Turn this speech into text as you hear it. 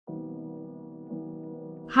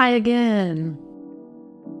Hi again.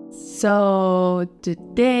 So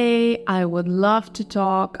today I would love to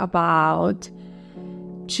talk about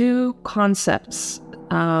two concepts,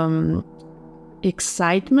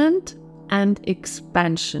 excitement and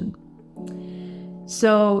expansion.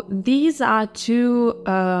 So these are two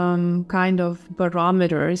kind of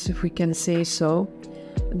barometers, if we can say so,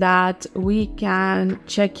 that we can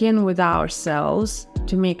check in with ourselves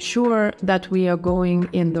to make sure that we are going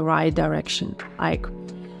in the right direction. Like,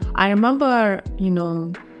 I remember,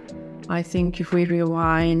 I think if we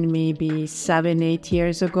rewind maybe 7-8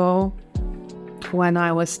 years ago, when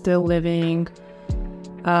I was still living,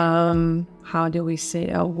 how do we say,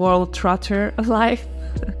 a world trotter life.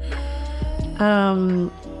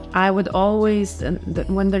 I would always,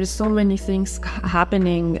 when there's so many things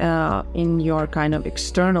happening in your kind of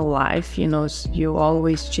external life, you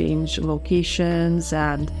always change locations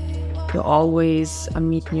and you always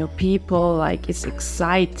meet new people. Like, it's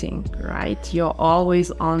exciting, right? You're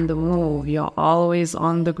always on the move. You're always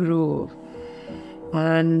on the groove.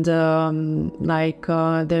 And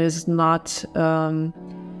there's not,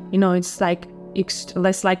 it's like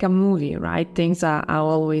less like a movie, right? Things are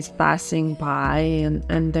always passing by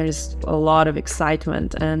and there's a lot of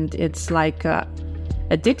excitement, and it's like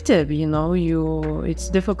addictive, it's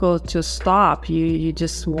difficult to stop. You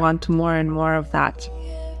just want more and more of that.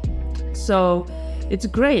 So it's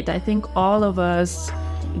great. I think all of us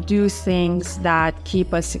do things that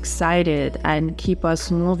keep us excited and keep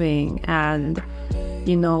us moving and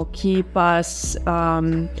keep us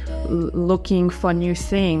looking for new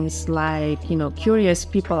things. Like, curious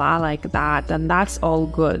people are like that, and that's all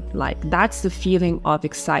good. Like, that's the feeling of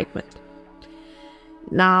excitement.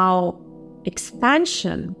 Now,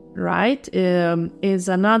 expansion, right, is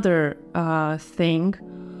another thing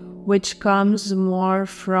which comes more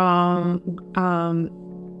from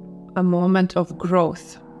a moment of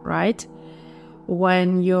growth, right?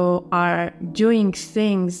 When you are doing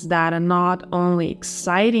things that are not only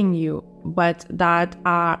exciting you, but that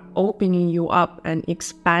are opening you up and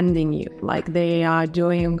expanding you. Like, they are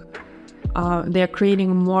they're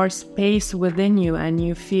creating more space within you, and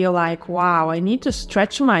you feel like, wow, I need to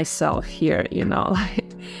stretch myself here, like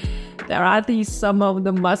there are some of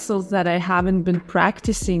the muscles that I haven't been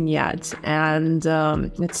practicing yet. And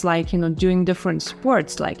it's like, doing different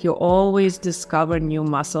sports, like you always discover new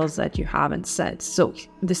muscles that you haven't set. So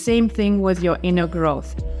the same thing with your inner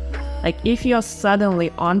growth. Like, if you're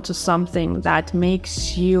suddenly onto something that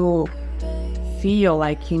makes you feel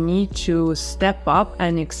like you need to step up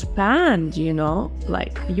and expand,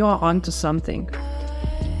 like you're onto something.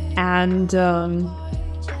 And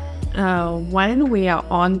when we are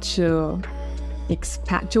on the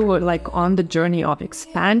journey of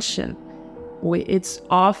expansion, it's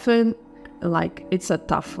often like it's a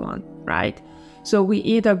tough one, right? So we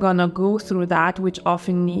either gonna go through that, which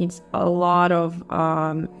often needs a lot of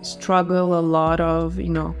struggle, a lot of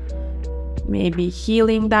maybe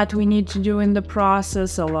healing that we need to do in the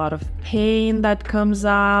process, a lot of pain that comes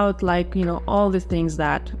out, like all the things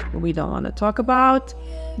that we don't want to talk about,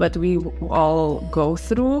 but we all go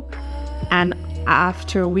through. And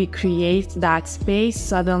after we create that space,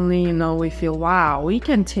 suddenly we feel, wow, we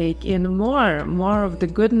can take in more of the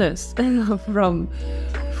goodness from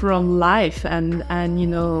life and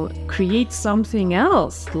create something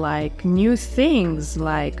else, like new things.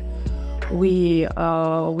 Like, we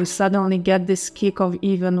suddenly get this kick of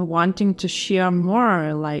even wanting to share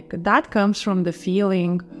more. Like, that comes from the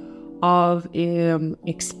feeling of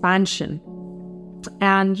expansion.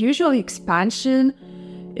 And usually expansion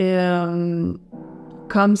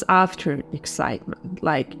comes after excitement.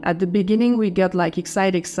 Like, at the beginning we get like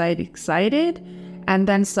excited, and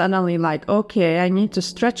then suddenly like, okay, I need to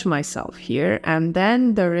stretch myself here. And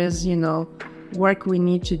then there is work we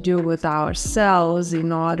need to do with ourselves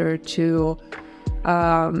in order to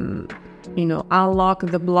unlock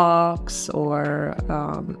the blocks or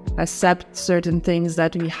accept certain things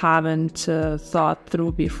that we haven't thought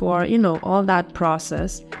through before, all that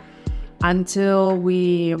process, until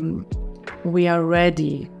we are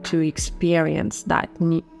ready to experience that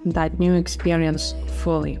new experience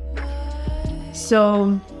fully.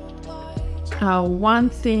 So one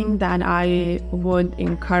thing that I would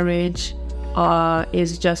encourage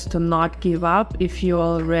is just to not give up if you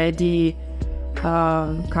already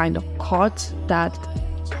kind of caught that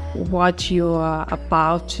what you are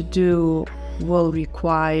about to do will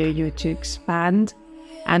require you to expand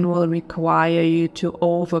and will require you to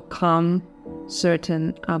overcome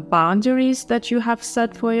certain boundaries that you have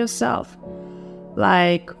set for yourself.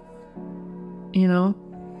 Like,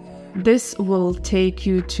 this will take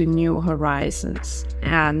you to new horizons,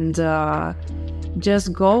 and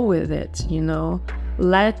just go with it,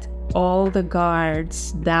 let all the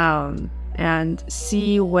guards down and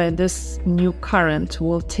see where this new current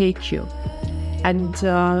will take you. And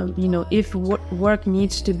if work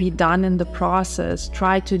needs to be done in the process,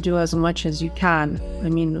 try to do as much as you can,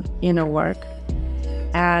 inner work,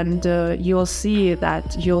 and you'll see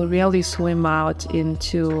that you'll really swim out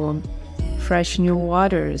into fresh new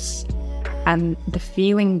waters. And the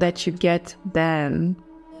feeling that you get then,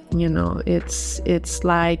 it's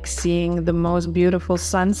like seeing the most beautiful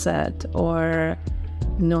sunset, or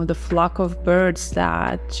the flock of birds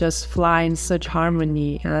that just fly in such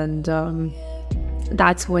harmony. And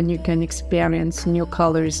that's when you can experience new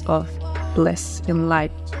colors of bliss in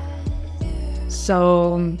life.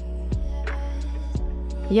 So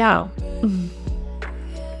yeah,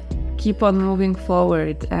 keep on moving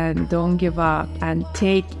forward and don't give up, and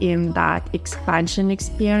take in that expansion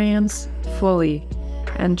experience fully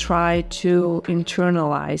and try to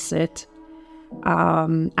internalize it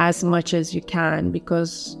as much as you can,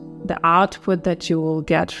 because the output that you will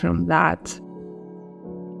get from that,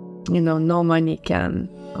 no money can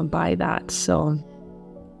buy that. So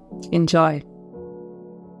enjoy.